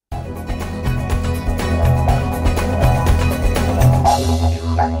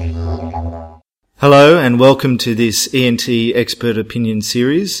Hello and welcome to this ENT Expert Opinion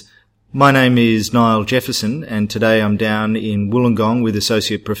series. My name is Niall Jefferson and today I'm down in Wollongong with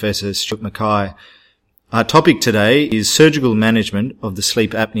Associate Professor Stuart MacKay. Our topic today is surgical management of the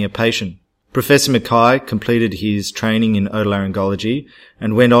sleep apnea patient. Professor MacKay completed his training in otolaryngology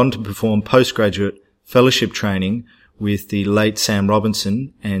and went on to perform postgraduate fellowship training with the late Sam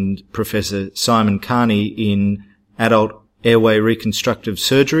Robinson and Professor Simon Carney in adult airway reconstructive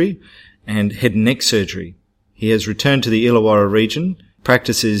surgery and head and neck surgery. He has returned to the Illawarra region,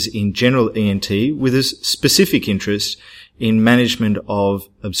 practices in general ENT with a specific interest in management of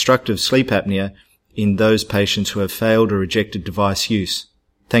obstructive sleep apnea in those patients who have failed or rejected device use.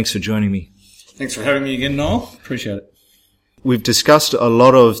 Thanks for joining me. Thanks for having me again, Noel. Appreciate it. We've discussed a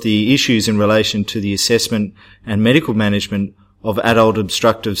lot of the issues in relation to the assessment and medical management of adult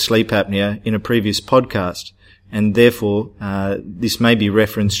obstructive sleep apnea in a previous podcast, and therefore this may be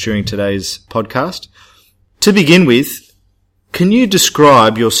referenced during today's podcast. To begin with, can you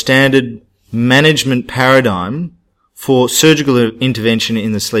describe your standard management paradigm for surgical intervention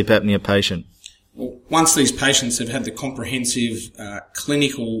in the sleep apnea patient? Well, once these patients have had the comprehensive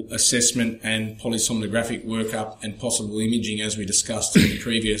clinical assessment and polysomnographic workup and possible imaging, as we discussed in the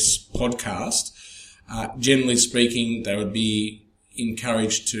previous podcast, generally speaking, they would be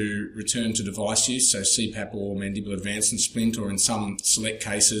encouraged to return to device use, so CPAP or mandibular advancement splint, or in some select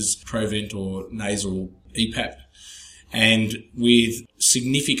cases, Provent or nasal EPAP. And with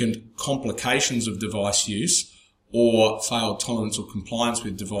significant complications of device use or failed tolerance or compliance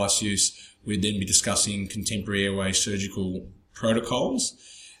with device use, we'd then be discussing contemporary airway surgical protocols.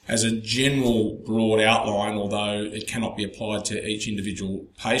 As a general broad outline, although it cannot be applied to each individual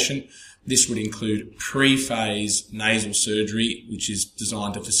patient, this would include pre-phase nasal surgery, which is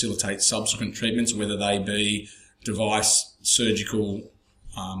designed to facilitate subsequent treatments, whether they be device, surgical,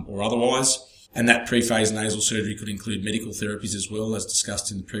 or otherwise. And that pre-phase nasal surgery could include medical therapies as well, as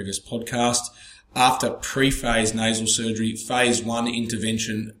discussed in the previous podcast. After pre-phase nasal surgery, phase 1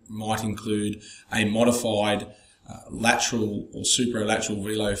 intervention might include a modified lateral or supralateral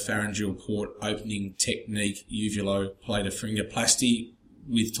velopharyngeal port opening technique, uvulopalatal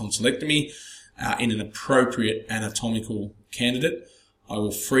with tonsillectomy in an appropriate anatomical candidate. I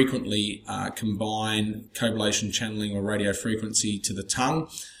will frequently combine coblation channeling or radiofrequency to the tongue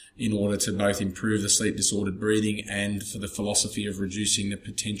in order to both improve the sleep disordered breathing and for the philosophy of reducing the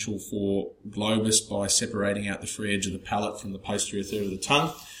potential for globus by separating out the free edge of the palate from the posterior third of the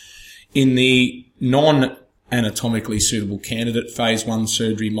tongue. In the non-anatomically suitable candidate, phase 1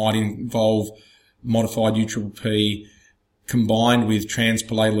 surgery might involve modified UPP combined with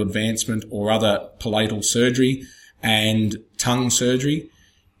transpalatal advancement or other palatal surgery and tongue surgery.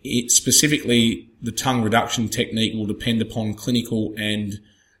 Specifically, the tongue reduction technique will depend upon clinical and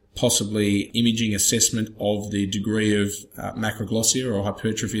possibly imaging assessment of the degree of macroglossia or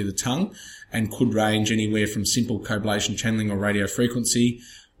hypertrophy of the tongue, and could range anywhere from simple coblation channeling or radiofrequency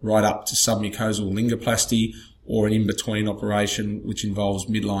right up to submucosal laryngoplasty, or an in-between operation which involves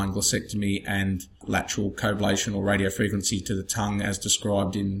midline glossectomy and lateral coblation or radiofrequency to the tongue, as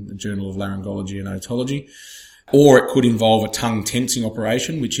described in the Journal of Laryngology and Otology. Or it could involve a tongue tensing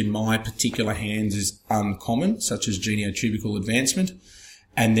operation, which in my particular hands is uncommon, such as geniotubical advancement.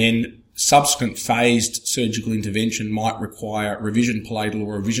 And then subsequent phased surgical intervention might require revision palatal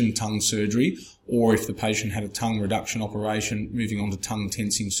or revision tongue surgery, or if the patient had a tongue reduction operation, moving on to tongue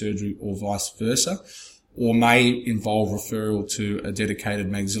tensing surgery or vice versa, or may involve referral to a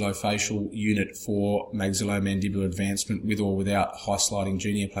dedicated maxillofacial unit for maxillomandibular advancement with or without high sliding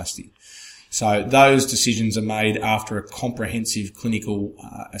genioplasty. So those decisions are made after a comprehensive clinical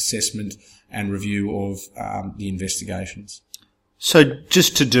assessment and review of the investigations. So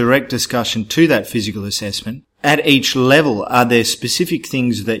just to direct discussion to that physical assessment, at each level, are there specific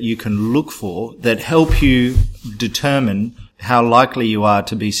things that you can look for that help you determine how likely you are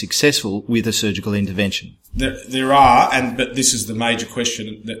to be successful with a surgical intervention? There are, but this is the major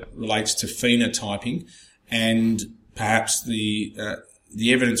question that relates to phenotyping, and perhaps the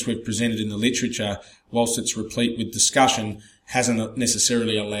evidence we've presented in the literature, whilst it's replete with discussion, hasn't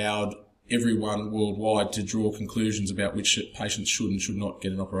necessarily allowed everyone worldwide to draw conclusions about which patients should and should not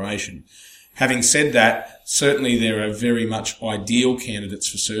get an operation. Having said that, certainly there are very much ideal candidates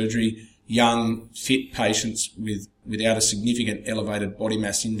for surgery, young, fit patients without a significant elevated body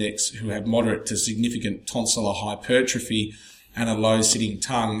mass index who have moderate to significant tonsillar hypertrophy and a low-sitting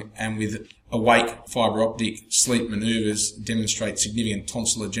tongue, and with awake fibre optic sleep manoeuvres demonstrate significant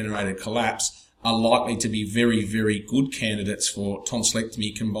tonsillar-generated collapse, are likely to be very, very good candidates for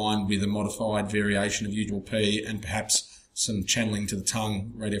tonsillectomy combined with a modified variation of UPP and perhaps some channeling to the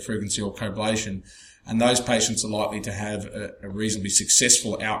tongue, radiofrequency or coblation. And those patients are likely to have a reasonably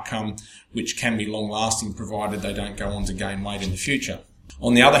successful outcome, which can be long-lasting provided they don't go on to gain weight in the future.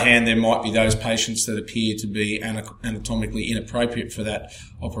 On the other hand, there might be those patients that appear to be anatomically inappropriate for that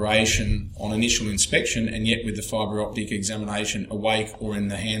operation on initial inspection, and yet with the fibre optic examination awake or in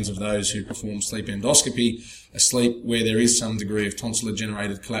the hands of those who perform sleep endoscopy, asleep, where there is some degree of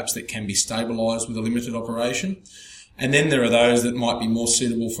tonsillar-generated collapse that can be stabilised with a limited operation. And then there are those that might be more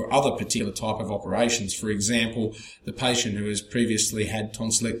suitable for other particular type of operations. For example, the patient who has previously had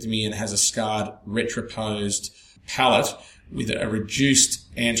tonsillectomy and has a scarred retroposed palate with a reduced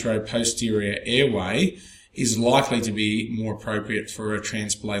antero-posterior airway is likely to be more appropriate for a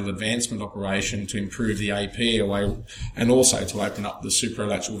transpalatal advancement operation to improve the AP airway and also to open up the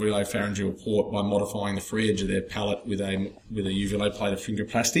supralateral velopharyngeal port by modifying the free edge of their palate with a uvuloplated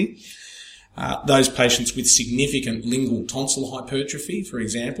pharyngoplasty. Those patients with significant lingual tonsil hypertrophy, for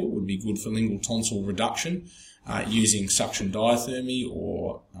example, would be good for lingual tonsil reduction using suction diathermy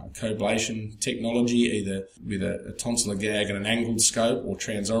or coblation technology, either with a tonsillar gag and an angled scope, or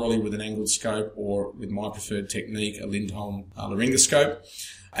transorally with an angled scope, or with my preferred technique, a Lindholm laryngoscope.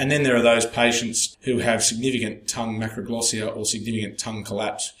 And then there are those patients who have significant tongue macroglossia or significant tongue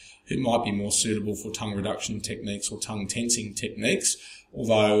collapse who might be more suitable for tongue reduction techniques or tongue tensing techniques,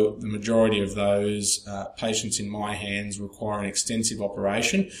 although the majority of those patients in my hands require an extensive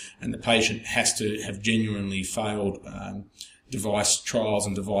operation, and the patient has to have genuinely failed device trials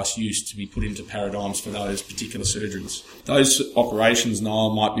and device use to be put into paradigms for those particular surgeries. Those operations,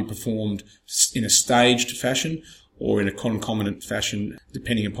 Niall, might be performed in a staged fashion or in a concomitant fashion,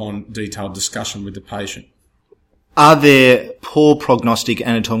 depending upon detailed discussion with the patient. Are there poor prognostic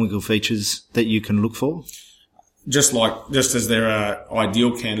anatomical features that you can look for? Just as there are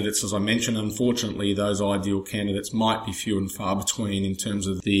ideal candidates, as I mentioned, unfortunately, those ideal candidates might be few and far between in terms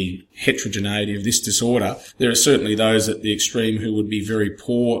of the heterogeneity of this disorder. There are certainly those at the extreme who would be very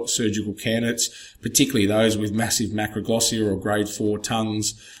poor surgical candidates, particularly those with massive macroglossia or grade 4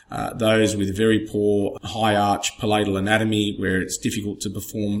 tongues, those with very poor high arch palatal anatomy where it's difficult to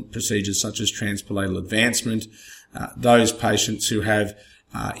perform procedures such as transpalatal advancement, those patients who have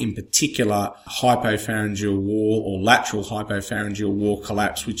in particular hypopharyngeal wall or lateral hypopharyngeal wall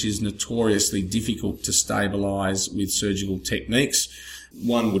collapse, which is notoriously difficult to stabilise with surgical techniques.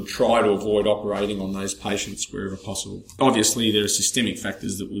 One would try to avoid operating on those patients wherever possible. Obviously, there are systemic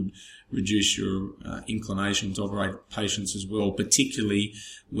factors that would reduce your inclination to operate patients as well, particularly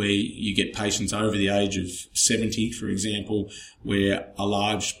where you get patients over the age of 70, for example, where a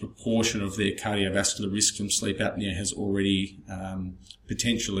large proportion of their cardiovascular risk from sleep apnea has already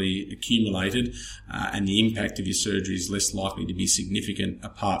potentially accumulated, and the impact of your surgery is less likely to be significant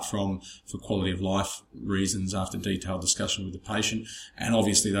apart from for quality of life reasons after detailed discussion with the patient, and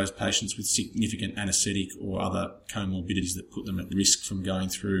obviously those patients with significant anaesthetic or other comorbidities that put them at risk from going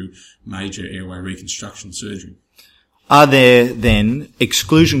through major airway reconstruction surgery. Are there then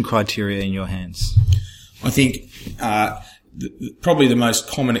exclusion criteria in your hands? I think probably the most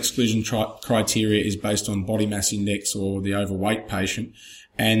common exclusion criteria is based on body mass index or the overweight patient,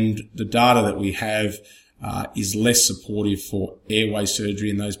 and the data that we have is less supportive for airway surgery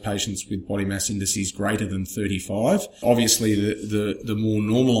in those patients with body mass indices greater than 35. Obviously, the more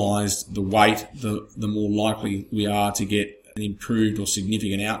normalised the weight, the more likely we are to get an improved or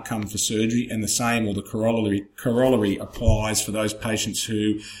significant outcome for surgery, and the same or the corollary applies for those patients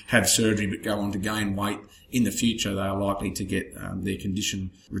who have surgery but go on to gain weight in the future. They are likely to get their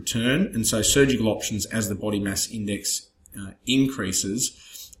condition return, and so surgical options as the body mass index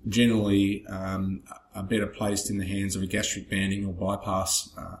increases generally are better placed in the hands of a gastric banding or bypass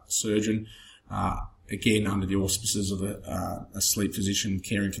surgeon, again under the auspices of a sleep physician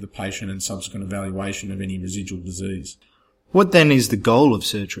caring for the patient and subsequent evaluation of any residual disease. What then is the goal of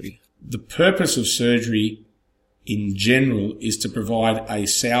surgery? The purpose of surgery in general is to provide a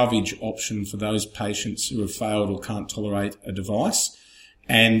salvage option for those patients who have failed or can't tolerate a device.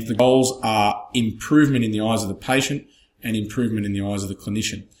 And the goals are improvement in the eyes of the patient and improvement in the eyes of the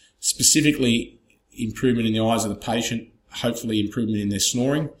clinician. Specifically, improvement in the eyes of the patient, hopefully improvement in their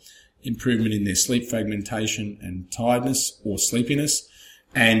snoring, improvement in their sleep fragmentation and tiredness or sleepiness,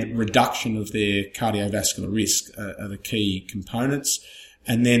 and reduction of their cardiovascular risk are the key components.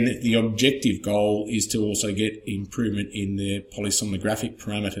 And then the objective goal is to also get improvement in their polysomnographic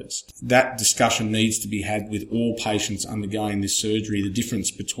parameters. That discussion needs to be had with all patients undergoing this surgery, the difference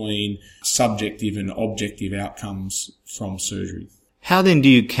between subjective and objective outcomes from surgery. How then do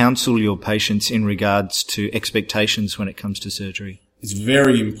you counsel your patients in regards to expectations when it comes to surgery? It's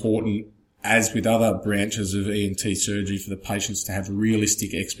very important as with other branches of ENT surgery, for the patients to have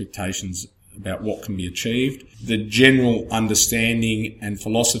realistic expectations about what can be achieved. The general understanding and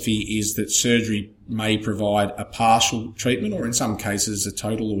philosophy is that surgery may provide a partial treatment, or in some cases a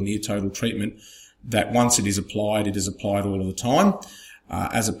total or near total treatment, that once it is applied all of the time,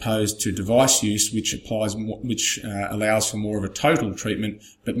 as opposed to device use, which allows for more of a total treatment,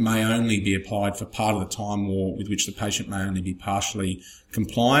 but may only be applied for part of the time, or with which the patient may only be partially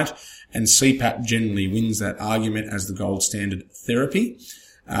compliant. And CPAP generally wins that argument as the gold standard therapy.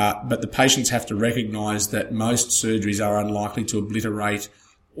 But the patients have to recognise that most surgeries are unlikely to obliterate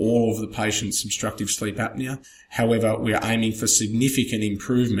all of the patient's obstructive sleep apnea. However, we are aiming for significant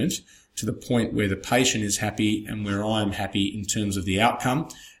improvement to the point where the patient is happy and where I am happy in terms of the outcome,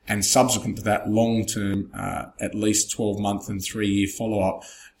 and subsequent to that long-term, at least 12-month and 3-year follow-up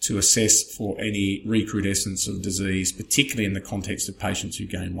to assess for any recrudescence of disease, particularly in the context of patients who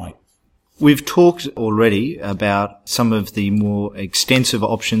gain weight. We've talked already about some of the more extensive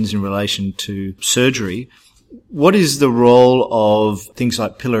options in relation to surgery. What is the role of things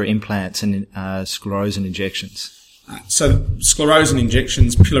like pillar implants and sclerosing injections? So sclerosing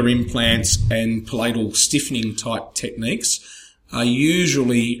injections, pillar implants and palatal stiffening type techniques are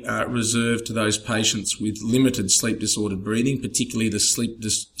usually reserved to those patients with limited sleep disordered breathing, particularly the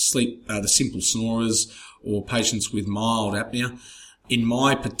simple snorers or patients with mild apnea. In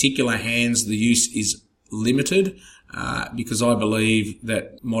my particular hands, the use is limited because I believe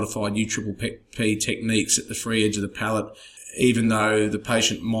that modified UPPP techniques at the free edge of the palate, even though the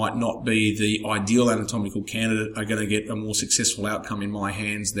patient might not be the ideal anatomical candidate, are going to get a more successful outcome in my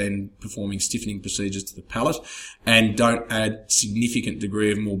hands than performing stiffening procedures to the palate, and don't add significant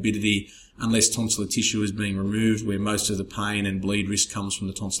degree of morbidity unless tonsillar tissue is being removed, where most of the pain and bleed risk comes from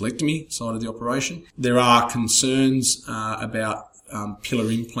the tonsillectomy side of the operation. There are concerns about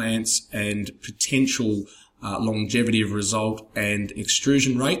pillar implants and potential longevity of result and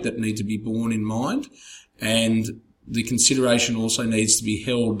extrusion rate that need to be borne in mind. And the consideration also needs to be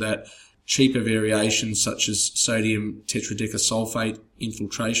held that cheaper variations such as sodium tetradecasulfate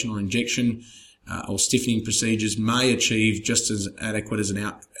infiltration or injection or stiffening procedures may achieve just as adequate as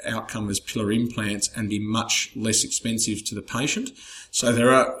an outcome as pillar implants and be much less expensive to the patient. So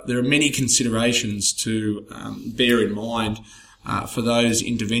there are many considerations to bear in mind for those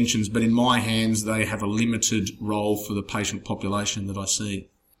interventions, but in my hands they have a limited role for the patient population that I see.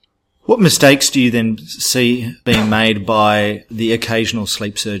 What mistakes do you then see being made by the occasional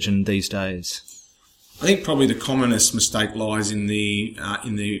sleep surgeon these days? I think probably the commonest mistake lies in the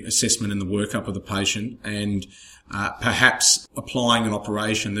assessment and the workup of the patient, and perhaps applying an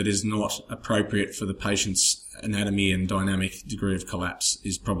operation that is not appropriate for the patient's anatomy and dynamic degree of collapse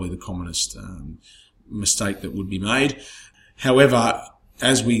is probably the commonest mistake that would be made. However,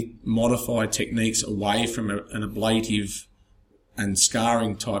 as we modify techniques away from an ablative and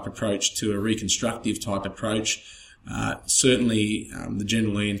scarring type approach to a reconstructive type approach, certainly the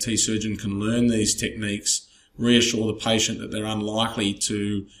general ENT surgeon can learn these techniques, reassure the patient that they're unlikely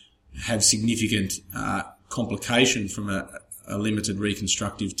to have significant complication from a limited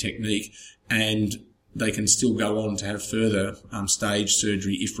reconstructive technique, and they can still go on to have further stage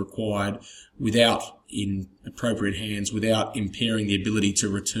surgery if required in appropriate hands, without impairing the ability to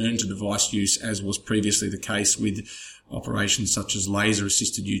return to device use, as was previously the case with operations such as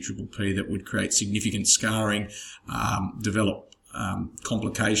laser-assisted UPPP that would create significant scarring, develop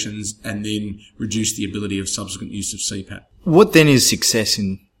complications, and then reduce the ability of subsequent use of CPAP. What then is success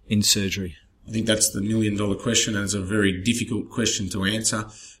in surgery? I think that's the million-dollar question, and it's a very difficult question to answer.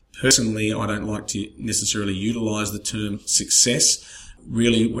 Personally, I don't like to necessarily utilise the term success.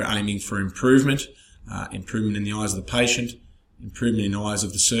 Really, we're aiming for improvement in the eyes of the patient, improvement in the eyes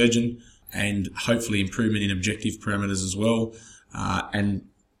of the surgeon, and hopefully improvement in objective parameters as well, and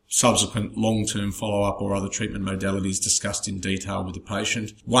subsequent long-term follow-up or other treatment modalities discussed in detail with the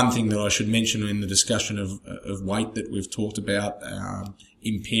patient. One thing that I should mention in the discussion of weight that we've talked about,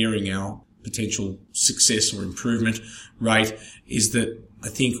 impairing our potential success or improvement rate, is that I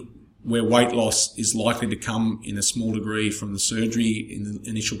think where weight loss is likely to come in a small degree from the surgery in the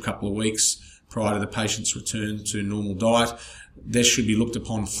initial couple of weeks prior to the patient's return to normal diet, this should be looked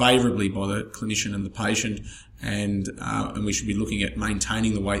upon favourably by the clinician and the patient, and we should be looking at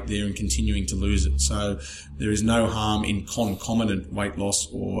maintaining the weight there and continuing to lose it. So there is no harm in concomitant weight loss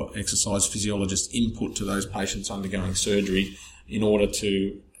or exercise physiologist input to those patients undergoing surgery in order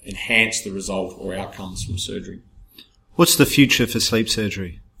to enhance the result or outcomes from surgery. What's the future for sleep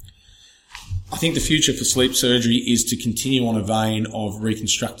surgery? I think the future for sleep surgery is to continue on a vein of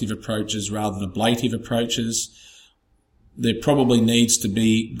reconstructive approaches rather than ablative approaches. There probably needs to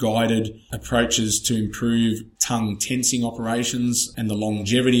be guided approaches to improve tongue tensing operations and the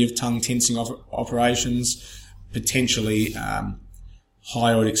longevity of tongue tensing operations, potentially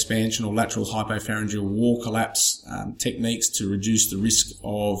hyoid expansion or lateral hypopharyngeal wall collapse techniques to reduce the risk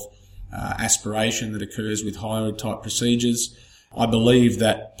of aspiration that occurs with hyoid type procedures. I believe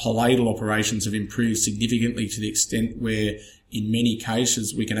that palatal operations have improved significantly to the extent where in many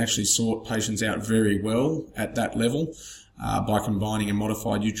cases we can actually sort patients out very well at that level by combining a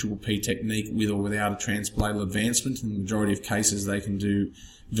modified U-P technique with or without a transpalatal advancement. In the majority of cases they can do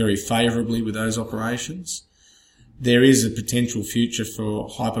very favourably with those operations. There is a potential future for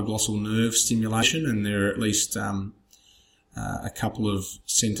hypoglossal nerve stimulation, and there are at least a couple of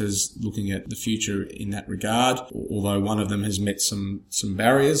centres looking at the future in that regard, although one of them has met some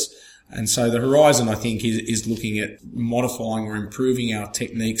barriers. And so the horizon, I think, is looking at modifying or improving our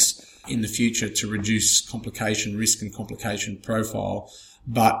techniques in the future to reduce complication risk and complication profile.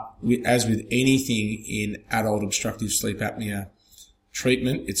 But as with anything in adult obstructive sleep apnea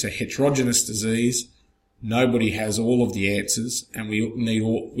treatment, it's a heterogeneous disease. Nobody has all of the answers, and we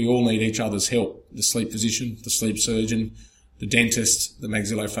all need each other's help. The sleep physician, the sleep surgeon, the dentist, the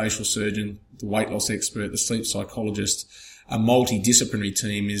maxillofacial surgeon, the weight loss expert, the sleep psychologist. A multidisciplinary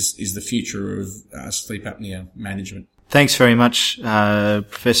team is the future of sleep apnea management. Thanks very much,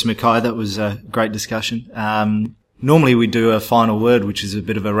 Professor MacKay. That was a great discussion. Normally we do a final word, which is a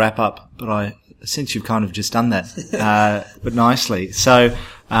bit of a wrap up, but I sense you've kind of just done that, but nicely. So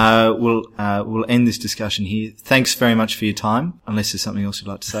we'll end this discussion here. Thanks very much for your time, unless there's something else you'd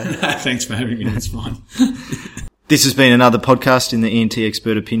like to say. Thanks for having me. That's fine. This has been another podcast in the ENT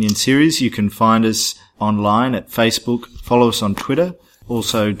Expert Opinion series. You can find us online at Facebook, follow us on Twitter,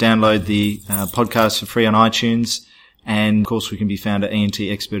 also download the podcast for free on iTunes, and of course we can be found at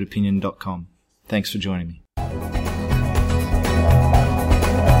entexpertopinion.com. Thanks for joining me.